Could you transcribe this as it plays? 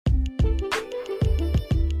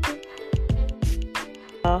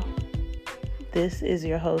This is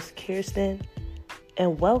your host, Kirsten,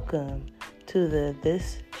 and welcome to the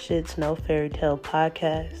This Shit's No Fairy Tale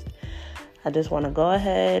podcast. I just want to go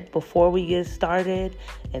ahead before we get started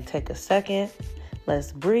and take a second.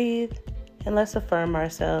 Let's breathe and let's affirm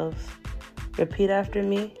ourselves. Repeat after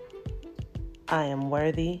me. I am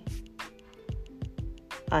worthy.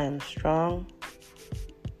 I am strong.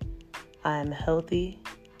 I am healthy.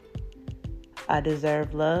 I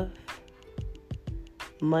deserve love.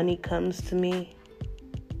 Money comes to me.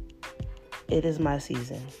 It is my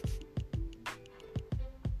season.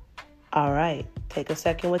 All right, take a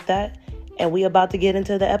second with that, and we about to get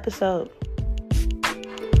into the episode.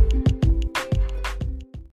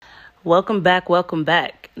 Welcome back.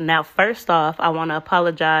 Now, first off, I want to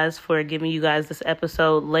apologize for giving you guys this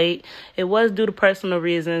episode late. It was due to personal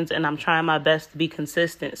reasons, and I'm trying my best to be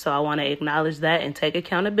consistent, so I want to acknowledge that and take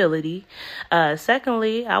accountability.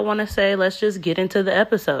 Secondly, I want to say let's just get into the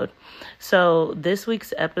episode. So this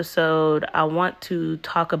week's episode, I want to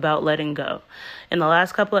talk about letting go. In the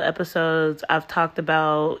last couple of episodes, I've talked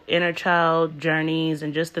about inner child journeys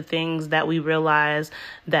and just the things that we realize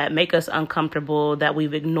that make us uncomfortable, that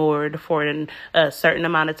we've ignored for a certain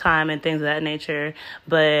amount of time and things of that nature.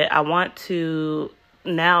 But I want to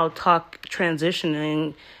now talk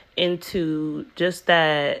transitioning into just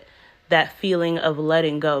that feeling of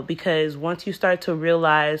letting go, because once you start to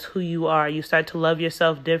realize who you are, you start to love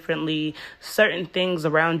yourself differently. Certain things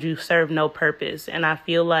around you serve no purpose. And I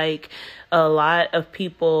feel like a lot of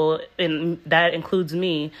people, and that includes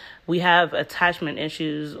me, we have attachment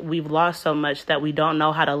issues. We've lost so much that we don't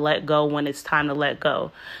know how to let go when it's time to let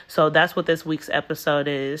go. So that's what this week's episode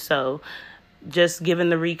is. So just giving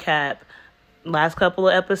the recap. Last couple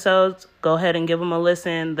of episodes, go ahead and give them a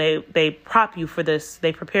listen. They prop you for this.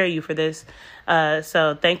 They prepare you for this.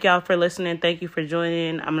 So thank y'all for listening. Thank you for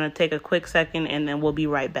joining. I'm going to take a quick second and then we'll be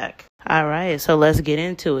right back. All right. So let's get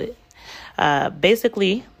into it.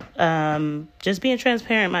 Basically, just being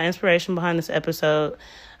transparent, my inspiration behind this episode,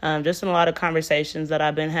 just in a lot of conversations that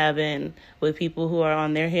I've been having with people who are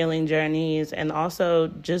on their healing journeys, and also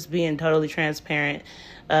just being totally transparent.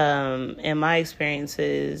 In my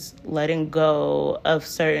experiences, letting go of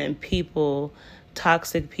certain people,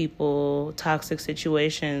 toxic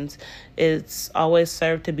situations, it's always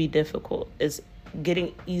served to be difficult. It's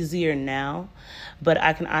getting easier now, but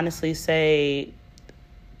I can honestly say,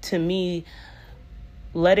 to me,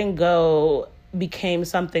 letting go became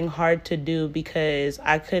something hard to do because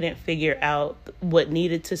I couldn't figure out what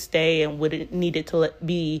needed to stay and what it needed to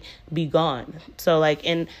be gone. So like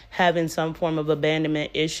in having some form of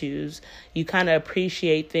abandonment issues, you kind of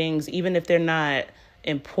appreciate things even if they're not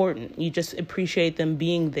important. You just appreciate them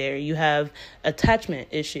being there. You have attachment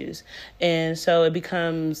issues. And so it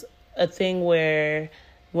becomes a thing where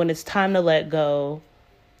when it's time to let go,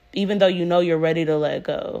 even though you know you're ready to let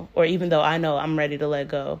go, or even though I know I'm ready to let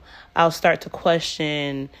go, I'll start to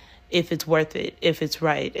question if it's worth it, if it's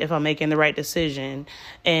right, if I'm making the right decision.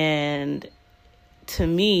 And to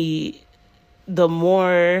me, the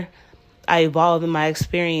more I evolve in my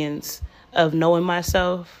experience of knowing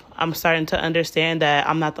myself, I'm starting to understand that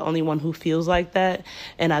I'm not the only one who feels like that.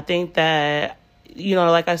 And I think that,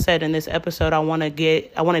 like I said in this episode, I want to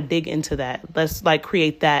dig into that. Let's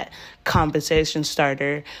create that conversation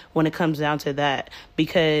starter when it comes down to that,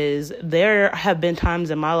 because there have been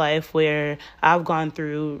times in my life where I've gone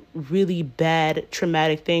through really bad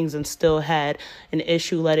traumatic things and still had an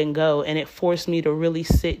issue letting go. And it forced me to really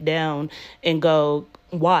sit down and go,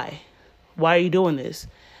 why are you doing this?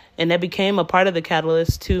 And that became a part of the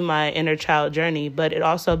catalyst to my inner child journey, but it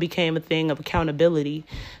also became a thing of accountability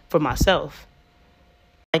for myself.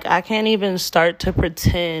 I can't even start to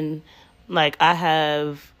pretend like I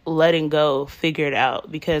have letting go figured out,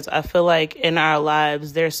 because I feel like in our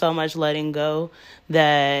lives, there's so much letting go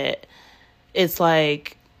that it's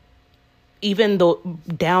like, even though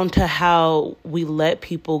down to how we let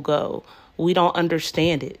people go, we don't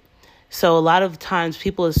understand it. So a lot of times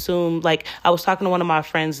people assume, I was talking to one of my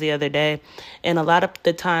friends the other day, and a lot of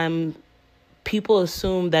the time people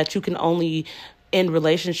assume that you can only in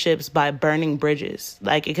relationships by burning bridges.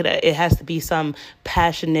 It has to be some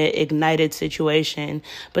passionate, ignited situation.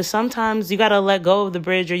 But sometimes you got to let go of the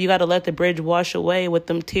bridge, or you got to let the bridge wash away with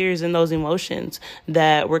them tears and those emotions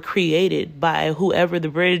that were created by whoever the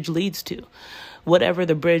bridge leads to. Whatever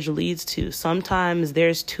the bridge leads to. Sometimes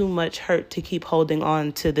there's too much hurt to keep holding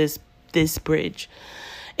on to this bridge.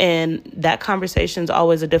 And that conversation is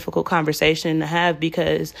always a difficult conversation to have,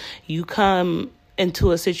 because you come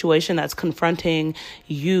into a situation that's confronting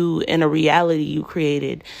you in a reality you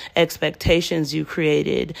created, expectations you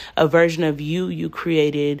created, a version of you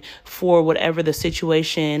created for whatever the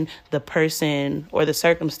situation, the person, or the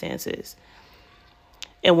circumstances.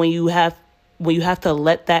 And when you have to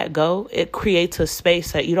let that go, it creates a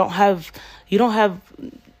space that you don't have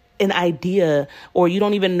an idea, or you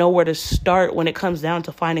don't even know where to start when it comes down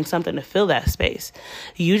to finding something to fill that space.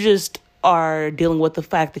 You just are dealing with the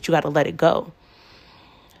fact that you got to let it go.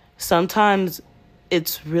 Sometimes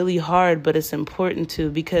it's really hard, but it's important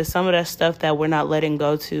to, because some of that stuff that we're not letting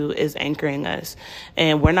go to is anchoring us,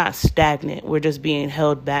 and we're not stagnant. We're just being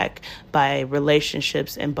held back by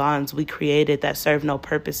relationships and bonds we created that serve no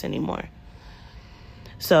purpose anymore.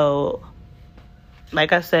 So,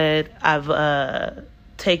 like I said, I've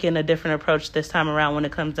taken a different approach this time around when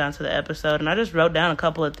it comes down to the episode. And I just wrote down a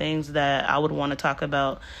couple of things that I would want to talk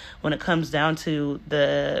about when it comes down to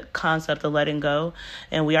the concept of letting go.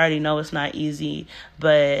 And we already know it's not easy,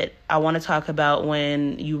 but I want to talk about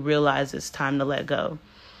when you realize it's time to let go.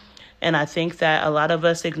 And I think that a lot of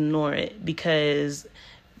us ignore it, because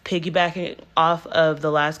piggybacking off of the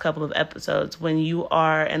last couple of episodes, when you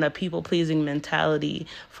are in a people-pleasing mentality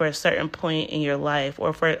for a certain point in your life,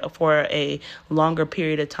 or for a longer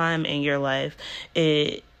period of time in your life,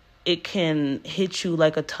 it can hit you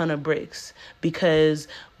like a ton of bricks, because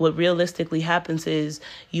what realistically happens is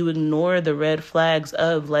you ignore the red flags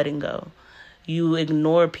of letting go. You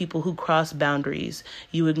ignore people who cross boundaries.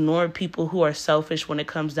 You ignore people who are selfish when it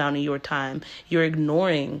comes down to your time. You're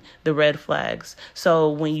ignoring the red flags.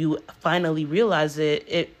 So when you finally realize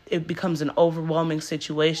it becomes an overwhelming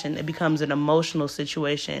situation. It becomes an emotional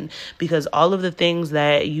situation, because all of the things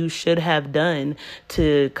that you should have done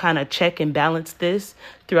to kind of check and balance this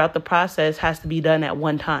throughout the process has to be done at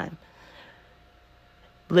one time.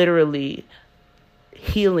 Literally,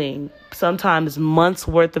 healing, sometimes months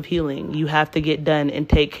worth of healing, you have to get done and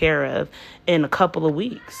take care of in a couple of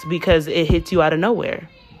weeks, because it hits you out of nowhere.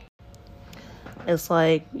 It's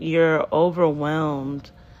like you're overwhelmed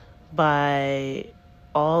by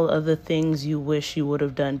all of the things you wish you would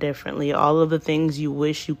have done differently, all of the things you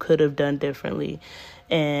wish you could have done differently.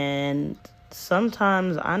 And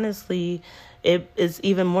sometimes, honestly, it is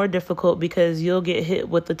even more difficult, because you'll get hit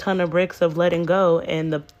with a ton of bricks of letting go,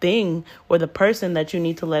 and the thing or the person that you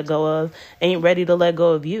need to let go of ain't ready to let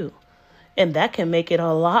go of you. And that can make it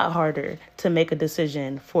a lot harder to make a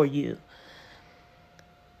decision for you.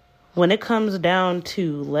 When it comes down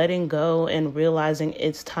to letting go and realizing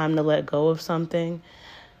it's time to let go of something,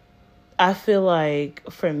 I feel like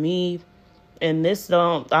for me, and I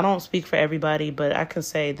don't speak for everybody, but I can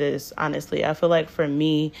say this honestly, I feel like for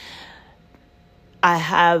me, I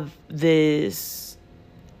have this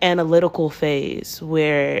analytical phase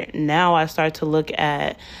where now I start to look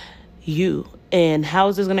at you and how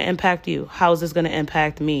is this going to impact you? How is this going to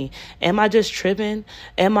impact me? Am I just tripping?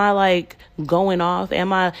 Am I like going off?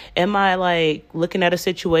 Am I like looking at a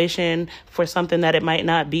situation for something that it might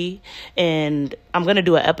not be? And I'm going to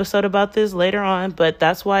do an episode about this later on, but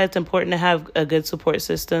that's why it's important to have a good support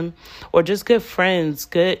system, or just good friends,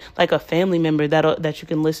 good, like a family member that you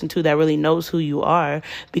can listen to that really knows who you are,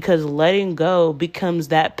 because letting go becomes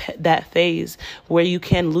that phase where you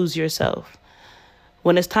can lose yourself.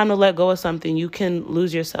 When it's time to let go of something, you can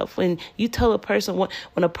lose yourself. When you tell a person,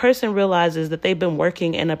 when a person realizes that they've been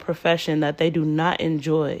working in a profession that they do not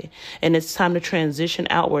enjoy, and it's time to transition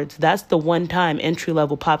outwards, that's the one time entry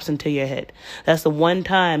level pops into your head. That's the one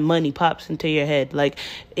time money pops into your head. Like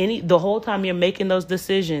the whole time you're making those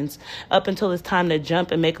decisions, up until it's time to jump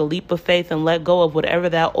and make a leap of faith and let go of whatever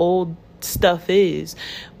that old stuff is,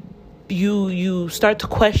 you start to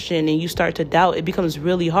question and you start to doubt. It becomes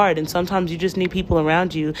really hard. And sometimes you just need people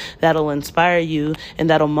around you that'll inspire you and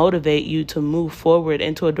that'll motivate you to move forward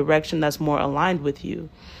into a direction that's more aligned with you.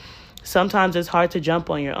 Sometimes it's hard to jump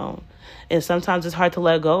on your own. And sometimes it's hard to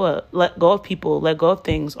let go of people, let go of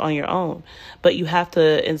things on your own. But you have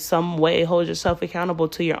to, in some way, hold yourself accountable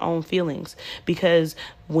to your own feelings. Because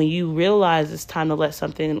when you realize it's time to let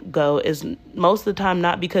something go, is most of the time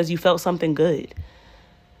not because you felt something good.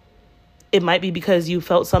 It might be because you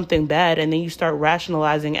felt something bad, and then you start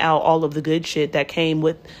rationalizing out all of the good shit that came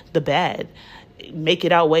with the bad. Make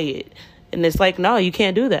it outweigh it. And it's like, no, you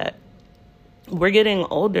can't do that. We're getting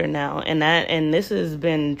older now, and this has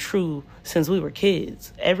been true since we were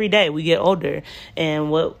kids. Every day we get older. And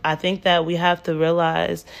what I think that we have to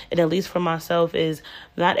realize, and at least for myself, is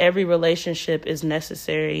not every relationship is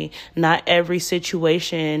necessary. Not every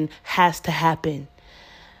situation has to happen.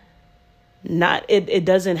 It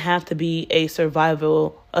doesn't have to be a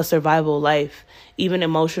survival life, even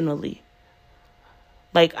emotionally.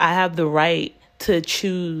 Like, I have the right to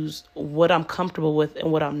choose what I'm comfortable with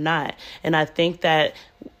and what I'm not. And I think that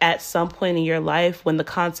at some point in your life, when the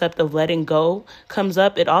concept of letting go comes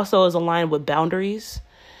up, it also is aligned with boundaries.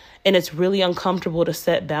 And it's really uncomfortable to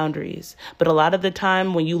set boundaries. But a lot of the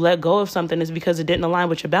time when you let go of something, it's because it didn't align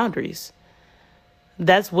with your boundaries.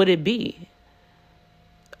 That's what it be.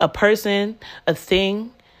 A person, a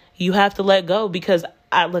thing, you have to let go because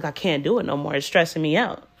I can't do it no more. It's stressing me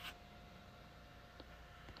out.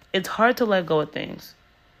 It's hard to let go of things.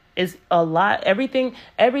 It's a lot. Everything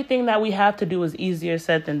that we have to do is easier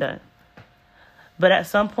said than done. But at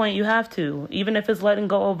some point you have to, even if it's letting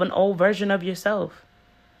go of an old version of yourself.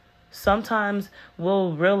 Sometimes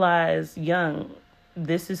we'll realize young,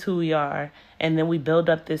 this is who we are. And then we build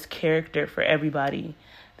up this character for everybody,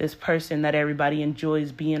 this person that everybody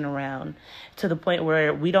enjoys being around, to the point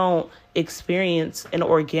where we don't experience an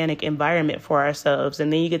organic environment for ourselves.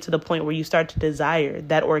 And then you get to the point where you start to desire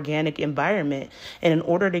that organic environment. And in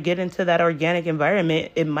order to get into that organic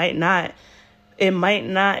environment, it might not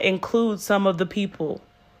include some of the people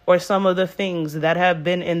or some of the things that have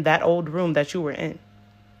been in that old room that you were in.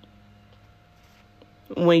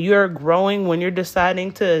 When you're growing, when you're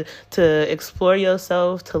deciding to explore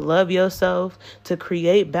yourself, to love yourself, to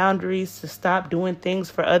create boundaries, to stop doing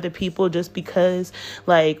things for other people just because,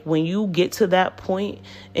 like, when you get to that point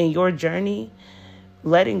in your journey,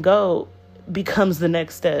 letting go becomes the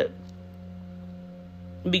next step.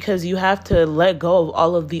 Because you have to let go of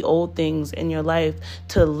all of the old things in your life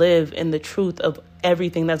to live in the truth of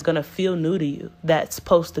everything that's going to feel new to you, that's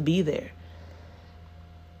supposed to be there.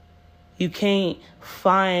 You can't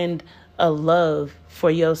find a love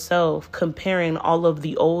for yourself comparing all of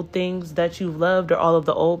the old things that you've loved or all of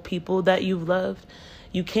the old people that you've loved.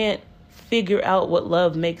 You can't figure out what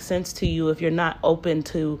love makes sense to you if you're not open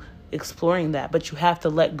to exploring that. But you have to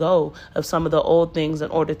let go of some of the old things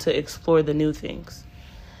in order to explore the new things.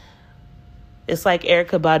 It's like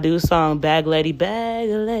Erykah Badu's song, Bag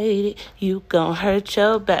Lady, you gon' hurt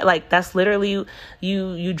your back. Like, that's literally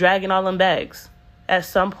you dragging all them bags. At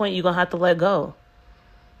some point, you're going to have to let go.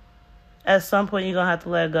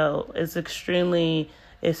 It's extremely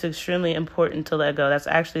important to let go. That's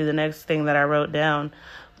actually the next thing that I wrote down.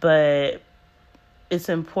 But it's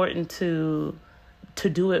important to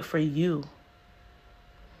do it for you.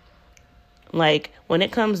 Like, when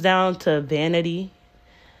it comes down to vanity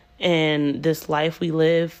and this life we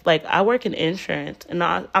live, like, I work in insurance and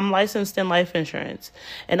I'm licensed in life insurance.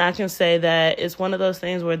 And I can say that it's one of those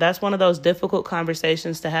things where that's one of those difficult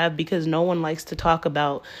conversations to have because no one likes to talk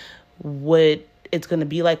about what it's going to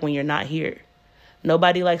be like when you're not here.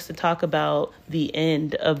 Nobody likes to talk about the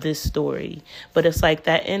end of this story, but it's like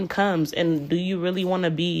that end comes. And do you really want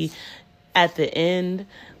to be at the end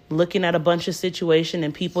looking at a bunch of situation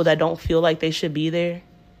and people that don't feel like they should be there?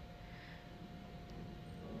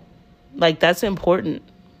 Like, that's important.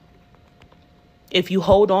 If you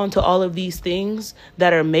hold on to all of these things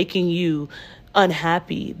that are making you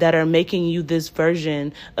unhappy, that are making you this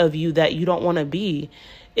version of you that you don't want to be,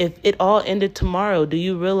 if it all ended tomorrow, do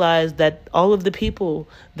you realize that all of the people,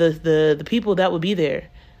 the people that would be there,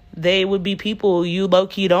 they would be people you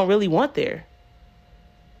low-key don't really want there,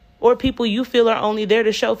 or people you feel are only there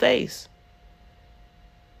to show face?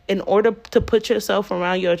 In order to put yourself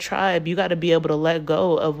around your tribe, you got to be able to let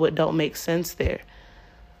go of what don't make sense there.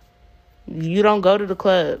 You don't go to the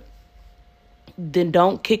club, then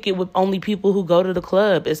don't kick it with only people who go to the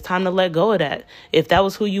club. It's time to let go of that. If that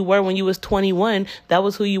was who you were when you was 21, that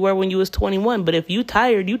was who you were when you was 21. But if you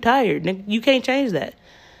tired, you tired. You can't change that.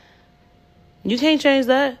 You can't change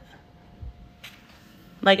that.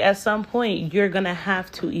 Like, at some point, you're going to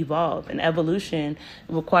have to evolve. And evolution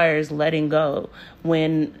requires letting go.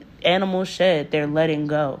 When animals shed, they're letting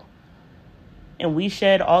go. And we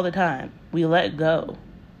shed all the time. We let go.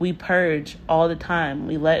 We purge all the time.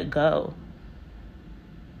 We let go.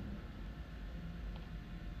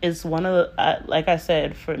 It's one of the, like I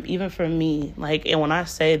said, even for me, like, and when I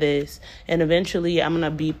say this, and eventually I'm going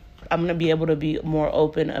to be able to be more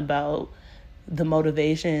open about the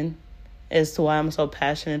motivation as to why I'm so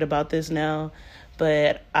passionate about this now.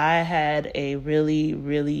 But I had a really,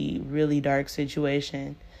 really, really dark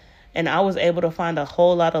situation. And I was able to find a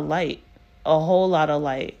whole lot of light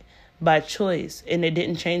by choice. And it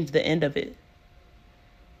didn't change the end of it.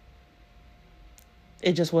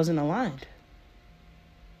 It just wasn't aligned.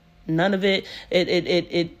 None of it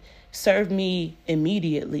served me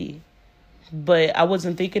immediately. But I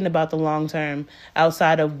wasn't thinking about the long term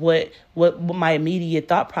outside of what my immediate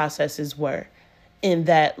thought processes were in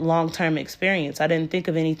that long term experience. I didn't think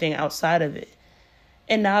of anything outside of it.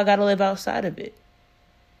 And now I got to live outside of it.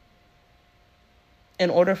 In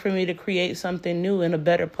order for me to create something new in a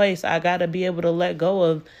better place, I got to be able to let go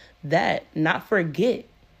of that, not forget.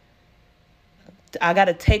 I got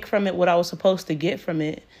to take from it what I was supposed to get from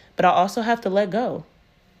it, but I also have to let go.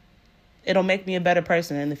 It'll make me a better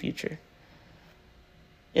person in the future.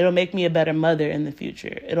 It'll make me a better mother in the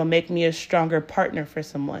future. It'll make me a stronger partner for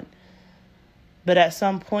someone. But at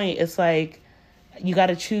some point, it's like, you got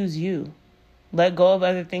to choose you. Let go of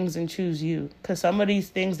other things and choose you. Because some of these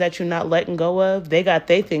things that you're not letting go of, they got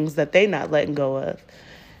their things that they not letting go of.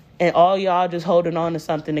 And all y'all just holding on to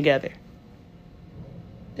something together.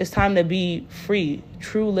 It's time to be free.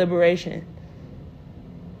 True liberation.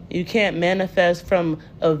 You can't manifest from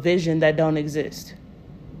a vision that don't exist.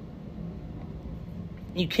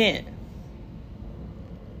 You can't.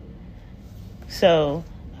 So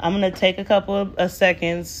I'm going to take a couple of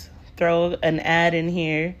seconds, throw an ad in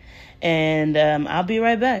here, and I'll be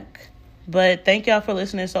right back. But thank y'all for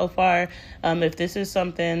listening so far. If this is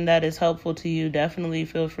something that is helpful to you, definitely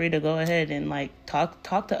feel free to go ahead and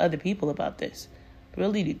talk to other people about this.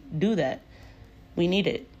 Really do that. We need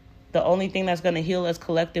it. The only thing that's going to heal us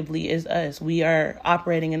collectively is us. We are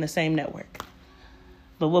operating in the same network.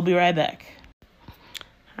 But we'll be right back.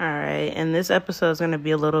 All right. And this episode is going to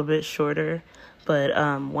be a little bit shorter. But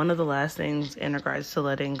one of the last things in regards to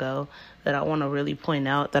letting go that I want to really point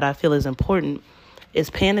out that I feel is important is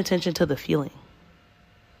paying attention to the feeling.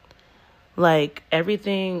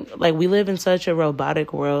 Everything, we live in such a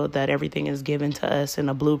robotic world that everything is given to us in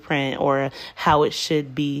a blueprint or how it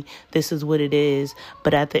should be. This is what it is.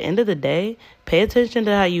 But at the end of the day, pay attention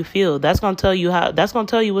to how you feel. That's going to tell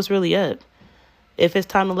you what's really up. If it's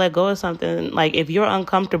time to let go of something, if you're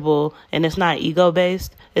uncomfortable and it's not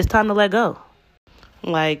ego-based, it's time to let go.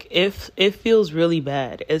 If it feels really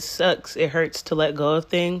bad, it sucks, it hurts to let go of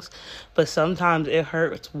things, but sometimes it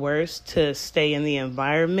hurts worse to stay in the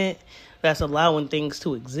environment that's allowing things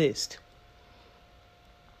to exist.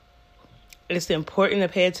 It's important to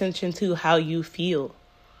pay attention to how you feel.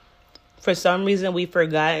 For some reason, we've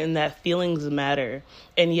forgotten that feelings matter.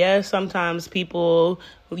 And yes, sometimes people,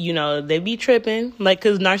 they be tripping,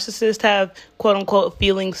 because narcissists have quote unquote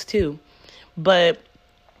feelings too. But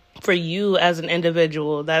for you as an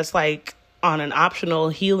individual, that's on an optional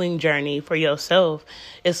healing journey for yourself.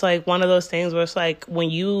 It's one of those things where it's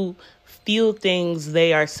when you feel things,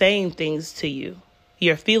 they are saying things to you.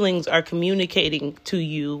 Your feelings are communicating to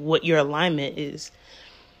you what your alignment is.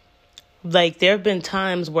 There have been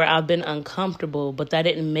times where I've been uncomfortable, but that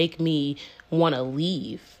didn't make me want to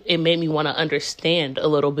leave. It made me want to understand a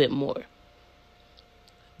little bit more.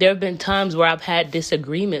 There have been times where I've had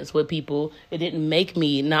disagreements with people. It didn't make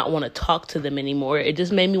me not want to talk to them anymore. It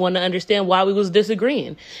just made me want to understand why we was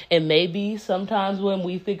disagreeing. And maybe sometimes when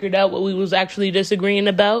we figured out what we was actually disagreeing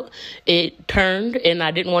about, it turned and I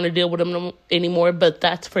didn't want to deal with them anymore. But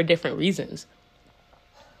that's for different reasons.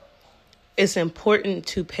 It's important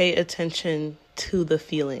to pay attention to the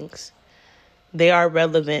feelings. They are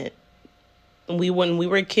relevant. When we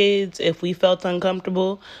were kids, if we felt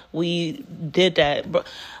uncomfortable, we did that.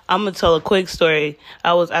 I'm going to tell a quick story.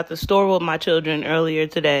 I was at the store with my children earlier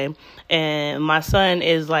today, and my son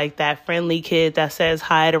is that friendly kid that says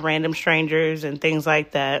hi to random strangers and things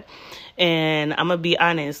like that. And I'm going to be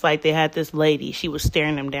honest, they had this lady, she was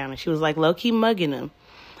staring him down, and she was low-key mugging him.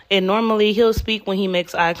 And normally he'll speak when he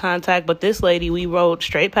makes eye contact, but this lady, we rode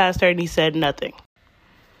straight past her and he said nothing.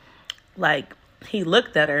 He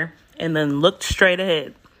looked at her and then looked straight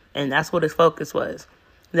ahead. And that's what his focus was.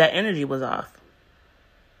 That energy was off.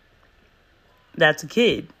 That's a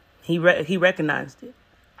kid. He recognized it.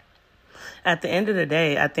 At the end of the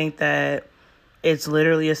day, I think that it's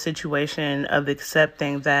literally a situation of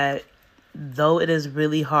accepting that though it is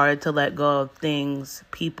really hard to let go of things,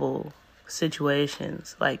 people,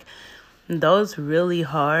 situations, those really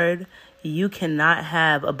hard, you cannot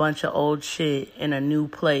have a bunch of old shit in a new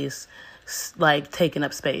place, taking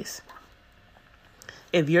up space.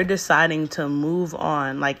 If you're deciding to move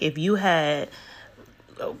on, if you had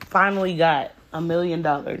finally got $1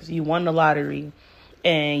 million, you won the lottery,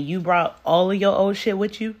 and you brought all of your old shit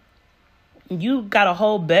with you, you got a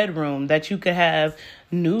whole bedroom that you could have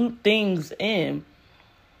new things in,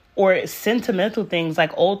 or sentimental things,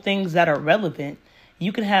 old things that are relevant.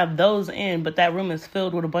 You can have those in, but that room is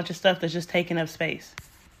filled with a bunch of stuff that's just taking up space.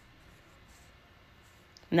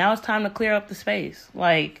 Now it's time to clear up the space.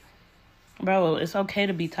 Bro, it's okay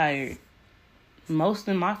to be tired. Most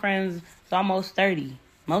of my friends, it's almost 30.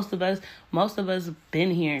 Most of us been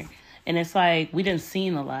here. And it's we done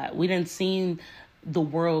seen a lot. We done seen the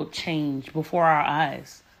world change before our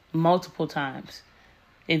eyes multiple times.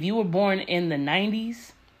 If you were born in the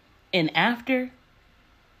 90s and after,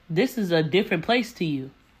 This is a different place to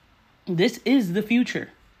you. This is the future.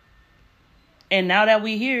 And now that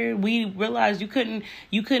we here, we realize you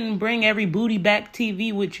couldn't bring every booty back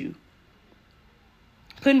TV with you.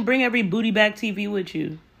 Couldn't bring every booty back TV with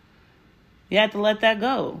you. You had to let that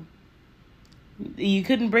go. You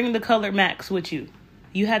couldn't bring the colored Max with you.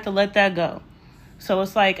 You had to let that go. So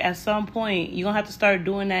it's like at some point, you're going to have to start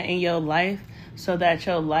doing that in your life so that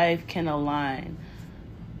your life can align.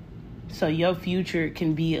 So your future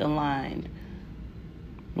can be aligned.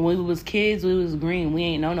 When we was kids, we was green. We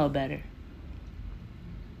ain't know no better.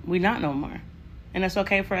 We not no more. And it's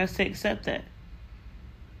okay for us to accept that.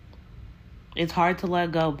 It's hard to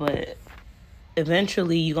let go, but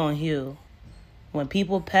eventually you're going to heal. When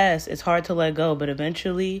people pass, it's hard to let go, but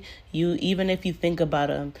eventually, even if you think about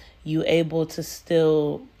them, you able to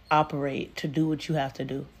still operate, to do what you have to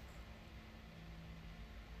do.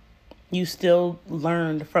 You still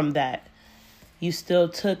learned from that. You still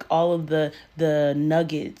took all of the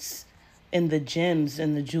nuggets and the gems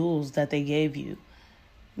and the jewels that they gave you.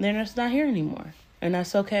 They're just not here anymore, and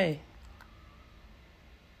that's okay.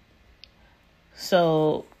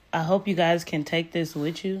 So I hope you guys can take this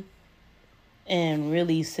with you and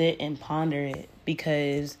really sit and ponder it,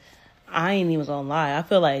 because I ain't even gonna lie. I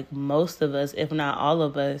feel like most of us, if not all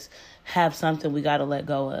of us, have something we gotta let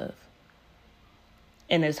go of.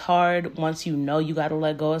 And it's hard once you know you gotta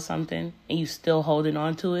let go of something and you still holding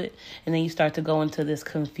on to it. And then you start to go into this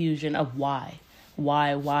confusion of why,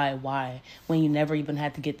 when you never even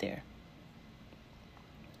had to get there.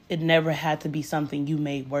 It never had to be something you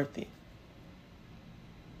made worth it.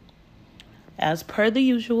 As per the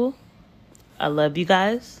usual, I love you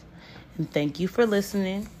guys, and thank you for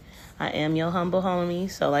listening. I am your humble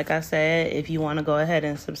homie. So like I said, if you want to go ahead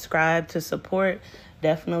and subscribe to support,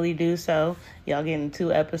 definitely do so. Y'all getting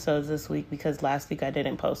 2 episodes this week because last week I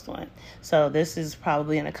didn't post one. So this is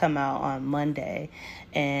probably going to come out on Monday,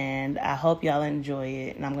 and I hope y'all enjoy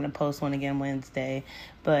it. And I'm going to post one again Wednesday.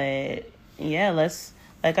 But yeah,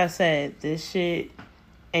 like I said, this shit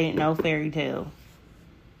ain't no fairy tale.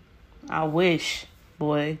 I wish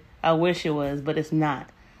it was, but it's not.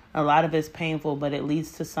 A lot of it's painful, but it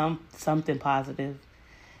leads to something positive.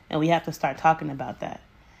 And we have to start talking about that.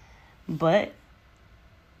 But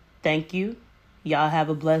thank you. Y'all have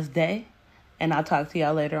a blessed day. And I'll talk to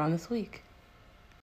y'all later on this week.